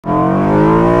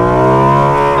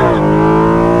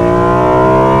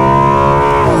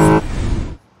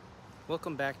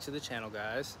welcome back to the channel,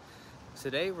 guys.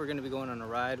 Today we're going to be going on a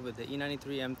ride with the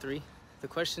E93 M3. The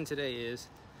question today is,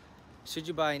 should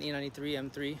you buy an E93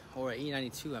 M3 or an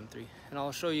E92 M3? And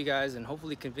I'll show you guys and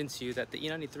hopefully convince you that the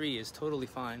E93 is totally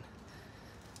fine,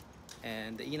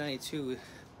 and the E92,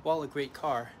 while a great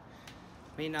car,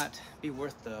 may not be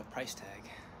worth the price tag.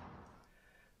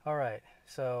 Alright,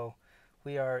 so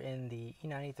we are in the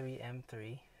E93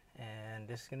 M3, and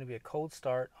this is going to be a cold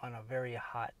start on a very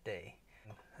hot day.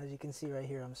 As you can see right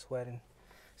here, I'm sweating.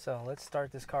 So let's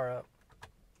start this car up.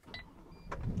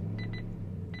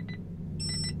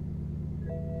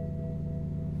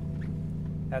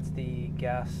 That's the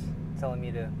gas telling me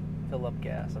to fill up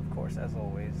gas, of course, as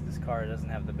always. This car doesn't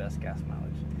have the best gas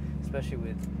mileage, especially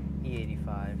with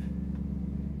E85.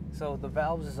 So the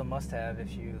valves is a must-have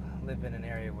if you live in an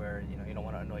area where you don't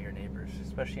want to annoy your neighbors,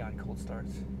 especially on cold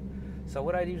starts. So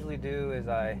what I usually do is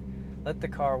I let the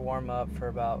car warm up for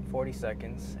about 40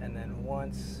 seconds, and then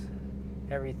once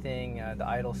everything, the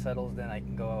idle settles, then I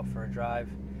can go out for a drive.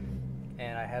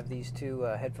 And I have these two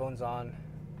headphones on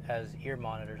as ear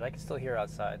monitors. I can still hear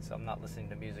outside, so I'm not listening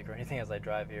to music or anything as I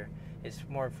drive here. It's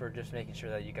more for just making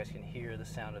sure that you guys can hear the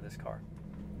sound of this car.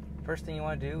 First thing you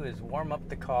want to do is warm up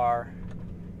the car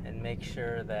and make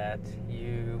sure that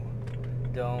you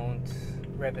don't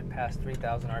rev it past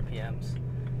 3,000 RPMs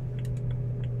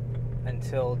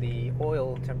until the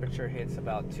oil temperature hits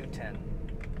about 210.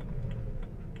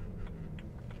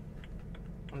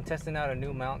 I'm testing out a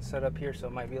new mount setup here, so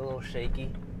it might be a little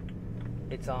shaky.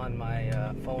 It's on my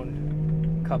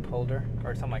phone cup holder, or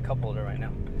it's on my cup holder right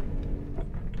now.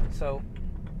 So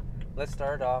let's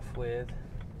start off with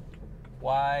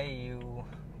why you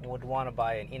would want to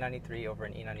buy an E93 over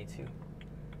an E92.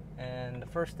 And the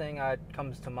first thing that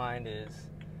comes to mind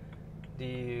is, do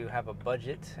you have a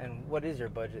budget, and what is your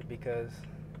budget? Because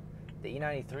the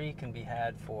E93 can be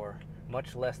had for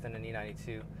much less than an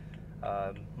E92.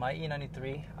 My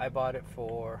E93, I bought it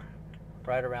for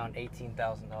right around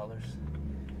 $18,000,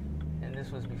 and this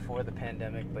was before the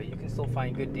pandemic, but you can still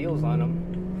find good deals on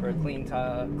them for a clean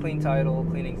title,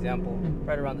 clean example,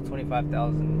 right around the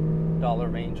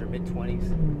 $25,000 range or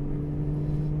mid-20s.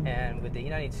 And with the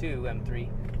E92 M3,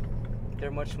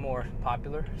 they're much more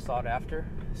popular, sought after,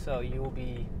 so you will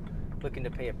be looking to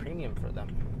pay a premium for them,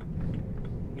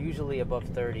 usually above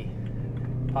 30,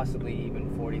 possibly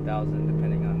even 40,000,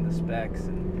 depending on the specs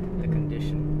and the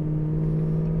condition.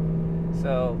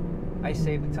 So I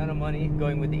saved a ton of money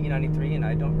going with the E93, and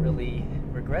I don't really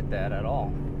regret that at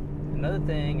all. Another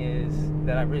thing is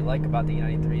that I really like about the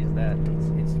E93 is that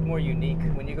it's more unique.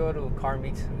 When you go to car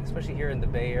meets, especially here in the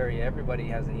Bay Area, everybody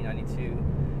has an E92,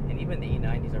 and even the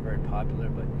E90s are very popular,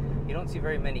 but you don't see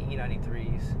very many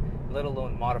E93s, let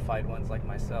alone modified ones like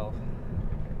myself.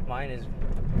 Mine is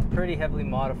pretty heavily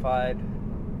modified.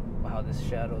 Wow, this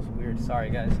shadow is weird, sorry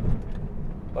guys.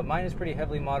 But mine is pretty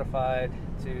heavily modified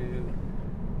to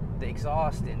the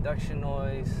exhaust, the induction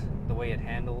noise, the way it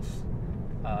handles.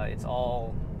 It's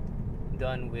all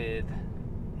done with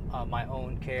my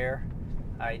own care.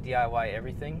 I DIY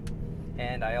everything,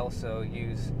 and I also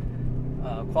use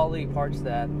quality parts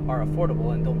that are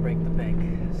affordable and don't break the bank.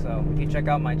 So if you check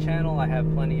out my channel, I have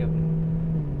plenty of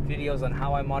videos on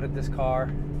how I modded this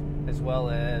car, as well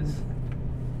as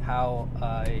how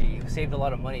I saved a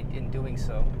lot of money in doing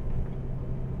so.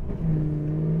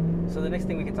 So the next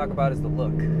thing we can talk about is the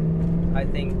look. I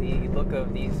think the look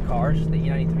of these cars, the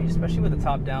E93, especially with the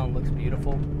top down, looks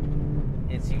beautiful.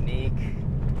 It's unique,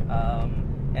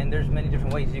 and there's many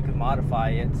different ways you could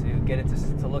modify it to get it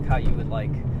to look how you would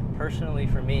like. Personally,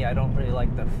 for me, I don't really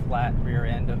like the flat rear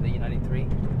end of the E93.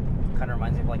 Kind of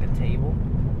reminds me of like a table.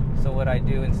 So what I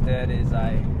do instead is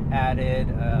I added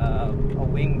a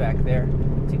wing back there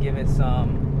to give it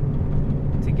some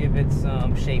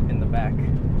shape in the back,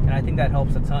 and I think that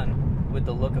helps a ton with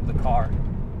the look of the car.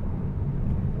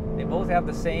 They both have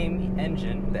the same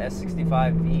engine, the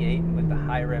S65 V8 with the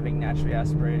high revving naturally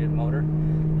aspirated motor.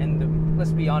 And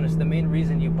let's be honest, the main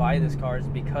reason you buy this car is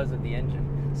because of the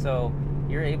engine. So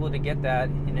you're able to get that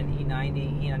in an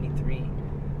E90, E93.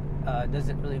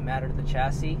 Doesn't really matter to the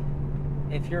chassis.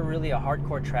 If you're really a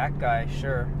hardcore track guy,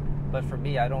 sure. But for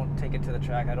me, I don't take it to the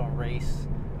track. I don't race.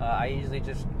 I usually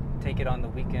just take it on the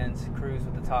weekends, cruise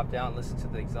with the top down, listen to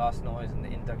the exhaust noise and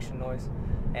the induction noise,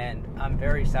 and I'm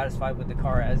very satisfied with the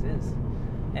car as is.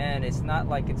 And it's not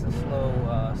like it's a slow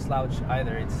slouch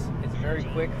either. It's very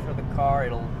quick for the car.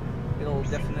 It'll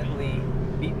definitely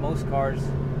beat most cars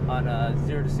on a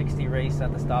 0 to 60 race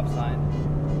at the stop sign.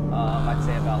 I'd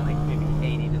say about like maybe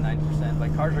 80 to 90%.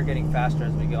 But cars are getting faster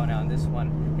as we go now, and this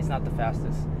one, it's not the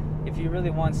fastest. If you really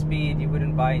want speed, you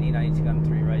wouldn't buy an E92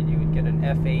 M3, right? You would get an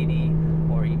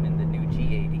F80 or even the new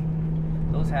G80.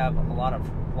 those have a lot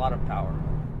of power.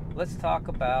 Let's talk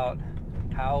about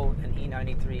how an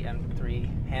E93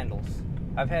 M3 handles.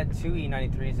 I've had two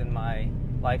E93s in my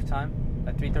lifetime,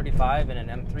 a 335 and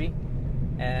an M3,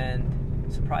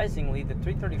 and surprisingly the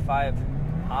 335i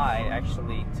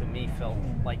actually to me felt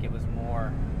like it was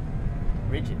more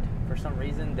rigid. For some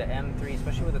reason the M3,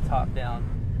 especially with the top down,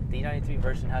 the E93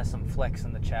 version has some flex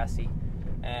in the chassis,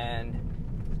 and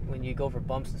when you go over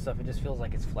bumps and stuff it just feels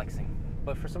like it's flexing.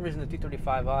 But for some reason the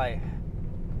 335i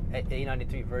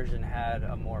E93 version had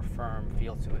a more firm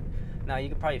feel to it. Now you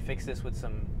could probably fix this with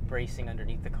some bracing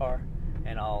underneath the car,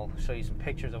 and I'll show you some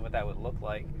pictures of what that would look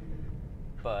like,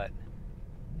 but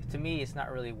to me it's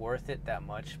not really worth it that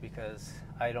much because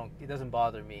it doesn't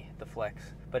bother me, the flex,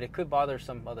 but it could bother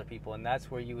some other people, and that's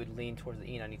where you would lean towards the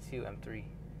E92 M3.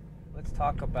 Let's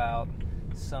talk about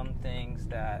some things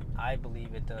that I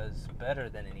believe it does better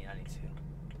than an E92.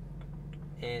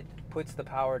 It puts the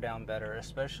power down better,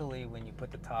 especially when you put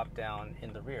the top down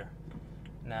in the rear.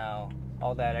 Now,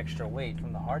 all that extra weight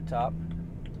from the hardtop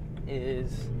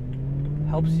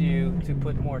helps you to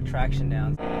put more traction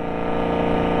down.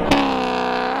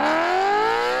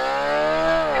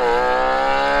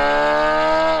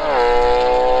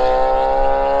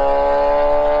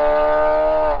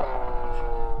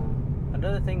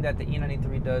 Another thing that the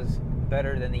E93 does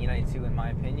better than the E92 in my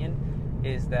opinion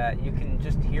is that you can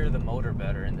just hear the motor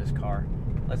better in this car.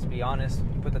 Let's be honest,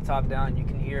 you put the top down, you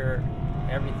can hear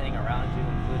everything around you,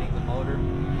 including the motor,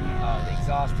 the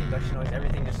exhaust, the induction noise,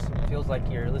 everything just feels like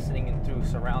you're listening through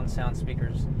surround sound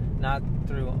speakers, not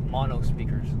through mono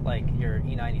speakers like your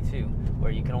E92,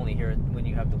 where you can only hear it when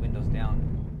you have the windows down.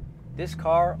 This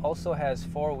car also has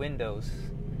 4 windows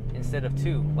instead of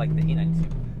 2 like the E92.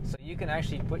 So you can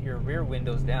actually put your rear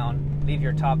windows down, leave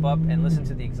your top up, and listen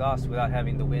to the exhaust without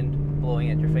having the wind blowing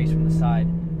at your face from the side.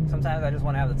 Sometimes I just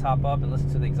want to have the top up and listen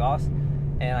to the exhaust,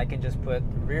 and I can just put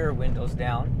rear windows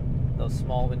down, those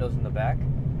small windows in the back.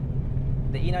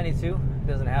 The E92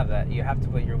 doesn't have that. You have to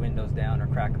put your windows down or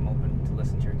crack them open to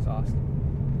listen to your exhaust.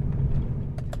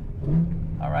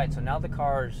 Alright, so now the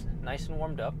car's nice and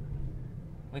warmed up.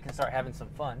 We can start having some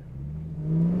fun.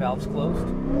 Valves closed.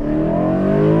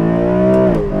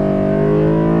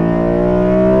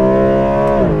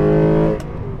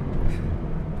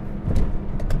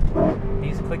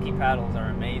 These clicky paddles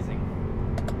are amazing.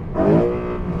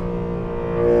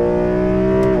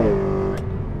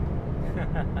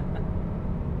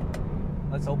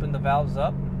 Let's open the valves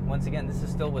up. Once again, this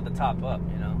is still with the top up,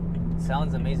 you know. It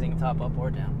sounds amazing top up or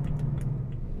down.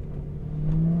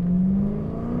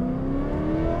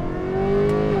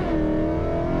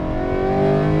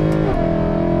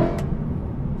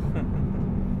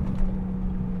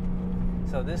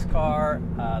 So this car,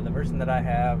 the version that I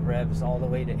have, revs all the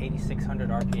way to 8,600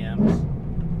 RPMs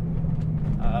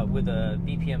with a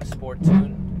BPM Sport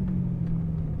tune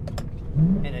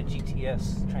and a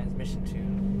GTS transmission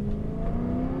tune.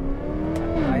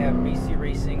 I have BC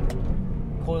Racing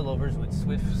coilovers with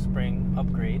Swift Spring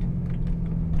upgrade,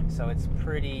 so it's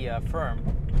pretty firm,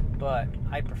 but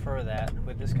I prefer that.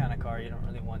 With this kind of car, you don't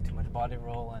really want too much body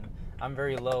roll, and I'm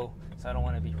very low, so I don't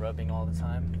want to be rubbing all the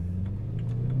time.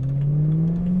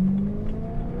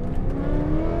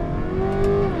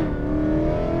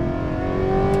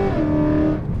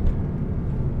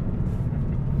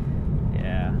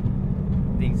 Yeah,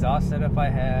 the exhaust setup I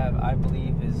have, I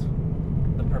believe, is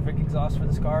the perfect exhaust for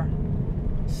this car.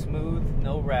 Smooth,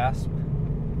 no rasp,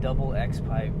 double X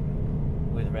pipe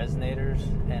with resonators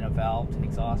and a valved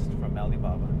exhaust from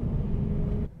Alibaba.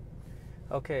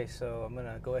 Okay, so I'm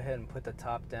gonna go ahead and put the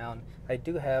top down. I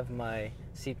do have my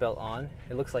seatbelt on.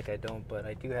 It looks like I don't, but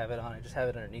I do have it on. I just have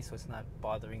it underneath so it's not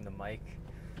bothering the mic.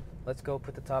 Let's go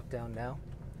put the top down now.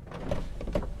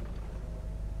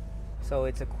 So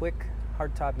it's a quick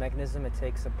hardtop mechanism. It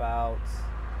takes about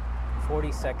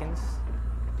 40 seconds,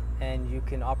 and you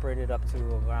can operate it up to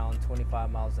around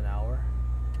 25 miles an hour.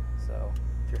 So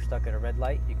if you're stuck at a red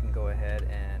light, you can go ahead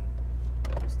and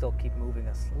still keep moving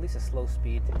at least a slow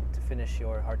speed to finish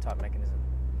your hardtop mechanism.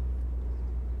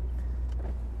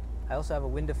 I also have a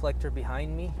wind deflector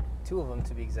behind me, 2 of them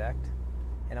to be exact,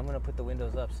 and I'm going to put the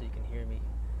windows up so you can hear me.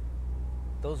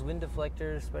 Those wind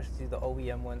deflectors, especially the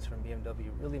OEM ones from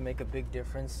BMW, really make a big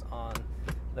difference on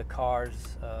the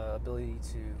car's ability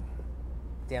to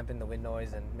dampen the wind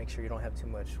noise and make sure you don't have too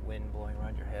much wind blowing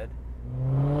around your head.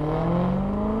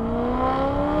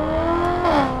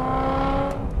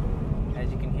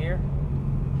 As you can hear,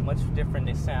 much different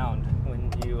they sound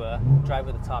when you drive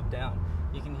with the top down.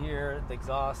 You can hear the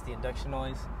exhaust, the induction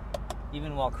noise,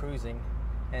 even while cruising,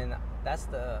 and that's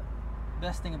the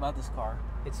best thing about this car.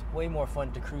 It's way more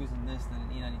fun to cruise in this than an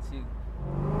E92.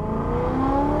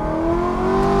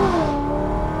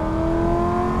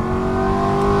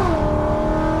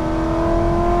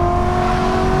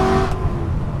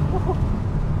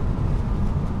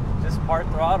 Part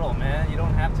throttle, man. You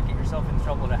don't have to get yourself in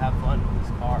trouble to have fun with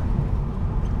this car.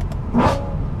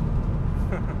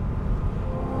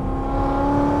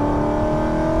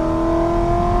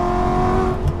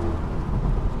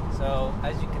 So,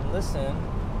 as you can listen,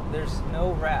 there's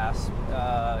no rasp.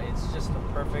 It's just a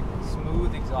perfect,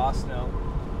 smooth exhaust note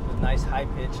with nice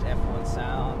high-pitched F1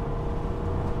 sound.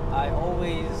 I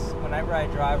always, whenever I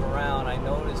drive around, I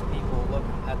notice people look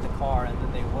at the car and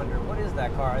then they wonder, what is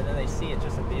that car? And then they see it's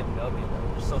just a BMW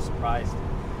and they're so surprised.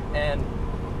 And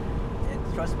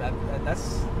trust me,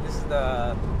 this is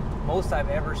the most I've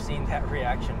ever seen that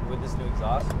reaction with this new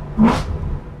exhaust.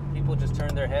 People just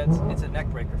turn their heads. It's a neck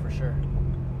breaker for sure.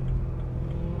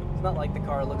 It's not like the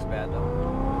car looks bad though.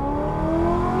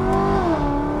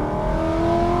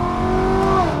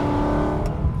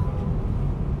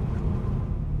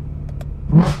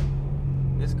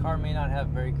 This car may not have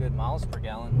very good miles per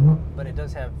gallon, but it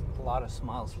does have a lot of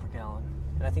miles per gallon,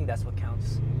 and I think that's what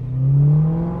counts.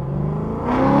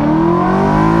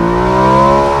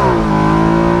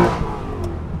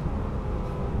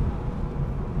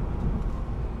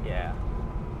 Yeah,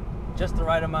 just the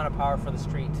right amount of power for the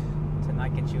street to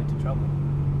not get you into trouble,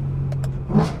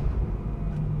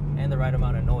 and the right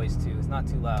amount of noise too. It's not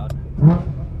too loud.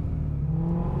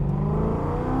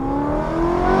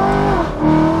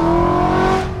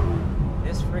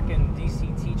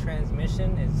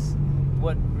 Transmission is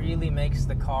what really makes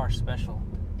the car special.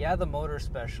 Yeah, the motor's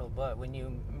special, but when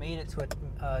you made it to a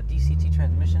DCT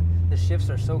transmission, the shifts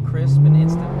are so crisp and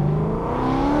instant.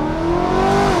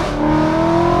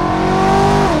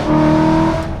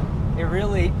 It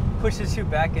really pushes you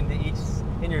back into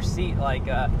in your seat like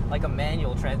a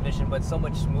manual transmission, but so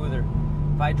much smoother.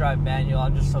 If I drive manual,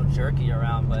 I'm just so jerky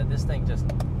around, but this thing just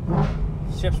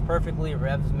shifts perfectly,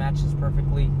 revs matches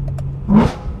perfectly.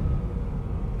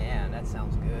 That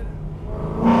sounds good.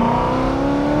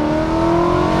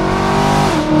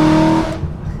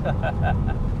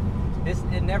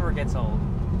 It never gets old.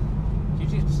 You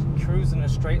just cruise in a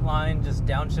straight line, just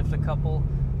downshift a couple,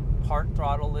 part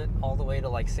throttle it all the way to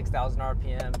like 6,000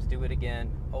 RPMs, do it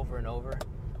again, over and over.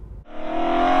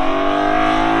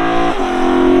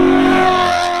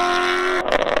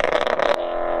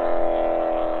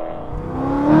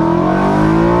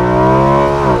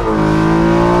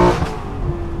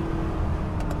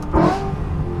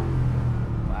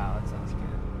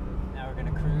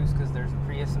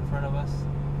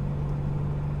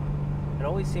 It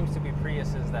always seems to be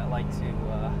Priuses that like to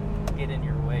get in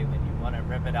your way when you want to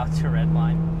rev it out to red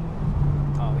line.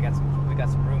 Oh, we got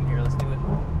some room here. Let's do it.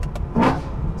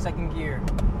 Second gear.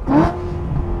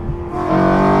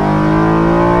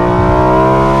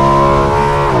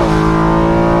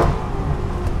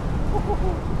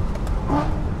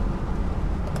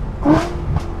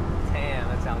 Damn,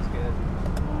 that sounds good.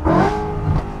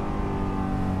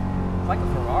 It's like a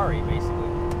Ferrari, basically.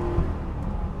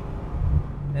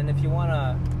 And if you want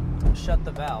to shut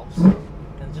the valves,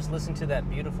 then just listen to that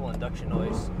beautiful induction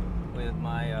noise with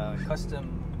my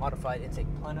custom modified intake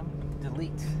plenum.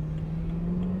 Delete.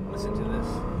 Listen to this.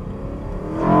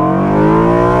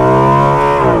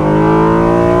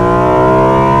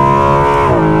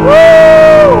 Woo!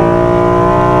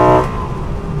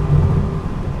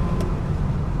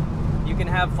 You can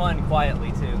have fun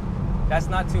quietly too. That's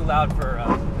not too loud for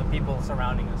the people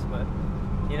surrounding us, but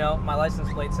you know, my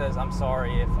license plate says I'm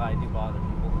sorry if I do bother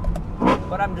people.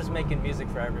 But I'm just making music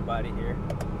for everybody here.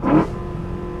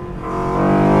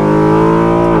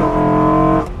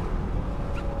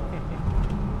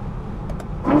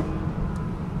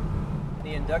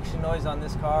 The induction noise on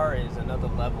this car is another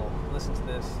level. Listen to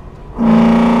this.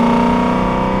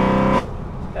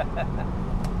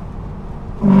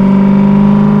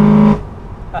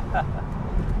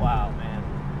 Wow, man.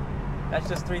 That's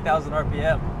just 3,000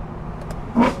 RPM.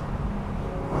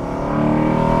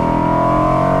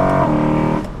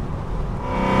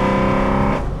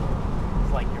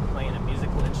 It's like you're playing a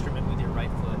musical instrument with your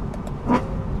right foot.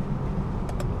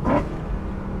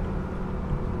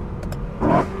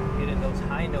 Hitting those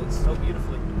high notes so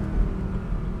beautifully.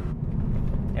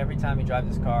 Every time you drive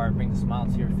this car, it brings a smile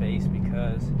to your face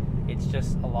because it's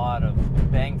just a lot of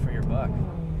bang for your buck.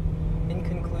 In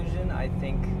conclusion, I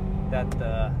think that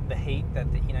the hate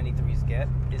that the E93s get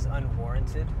is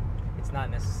unwarranted. It's not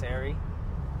necessary.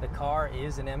 The car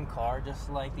is an M car, just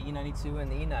like the E92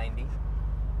 and the E90.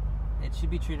 It should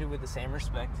be treated with the same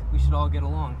respect. We should all get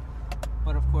along.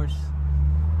 But of course,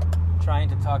 trying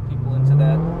to talk people into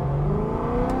that,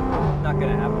 not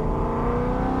gonna happen.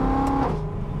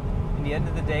 In the end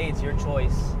of the day, it's your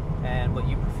choice and what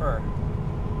you prefer.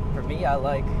 For me, I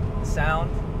like the sound,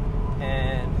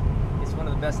 and it's one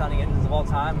of the best sounding engines of all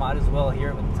time. Might as well hear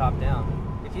it with the top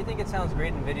down. If you think it sounds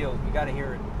great in video, you got to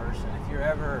hear it in person. If you're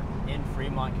ever in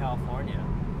Fremont, California,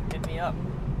 hit me up.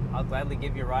 I'll gladly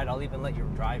give you a ride. I'll even let you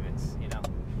drive it. You know,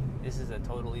 this is a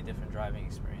totally different driving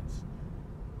experience.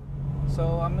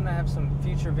 So I'm gonna have some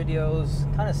future videos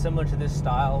kind of similar to this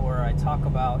style, where I talk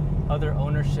about other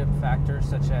ownership factors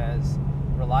such as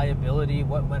reliability,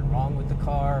 what went wrong with the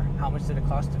car, how much did it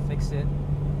cost to fix it,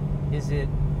 is it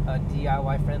a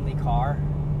DIY friendly car,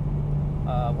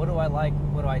 what do I like,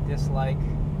 what do I dislike.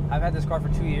 I've had this car for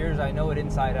 2 years. I know it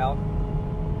inside out.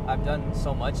 I've done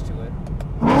so much to it,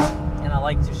 and I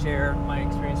like to share my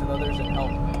experience with others and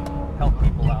help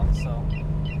people out. So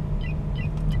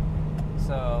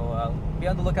be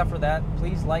on the lookout for that.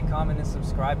 Please like, comment, and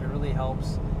subscribe. It really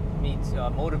helps me to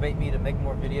motivate me to make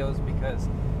more videos, because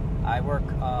I work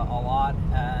a lot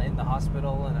in the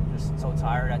hospital, and I'm just so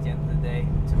tired at the end of the day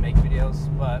to make videos.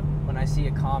 But when I see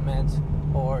a comment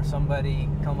or somebody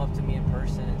come up to me in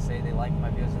person and say they like my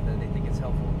videos and that they think it's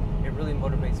helpful, it really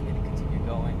motivates me to continue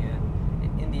going.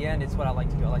 And in the end, it's what I like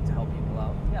to do. I like to help people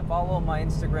out. Yeah, follow my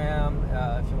Instagram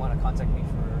if you want to contact me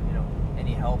for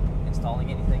any help installing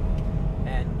anything.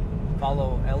 And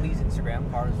follow Ellie's Instagram,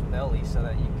 Cars with Ellie, so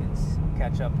that you can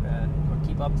catch up or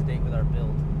keep up to date with our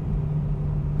build.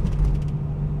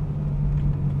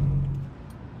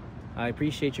 I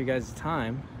appreciate your guys'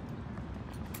 time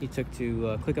you took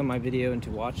to click on my video and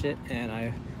to watch it, and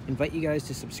I invite you guys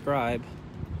to subscribe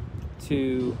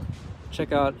to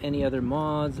check out any other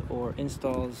mods or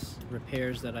installs,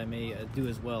 repairs that I may do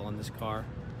as well on this car.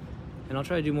 And I'll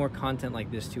try to do more content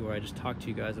like this too, where I just talk to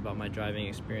you guys about my driving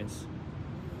experience.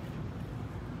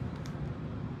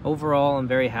 Overall, I'm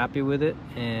very happy with it,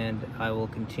 and I will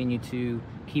continue to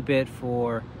keep it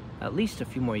for at least a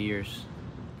few more years.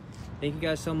 Thank you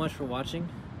guys so much for watching,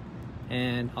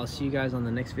 and I'll see you guys on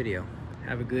the next video.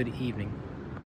 Have a good evening.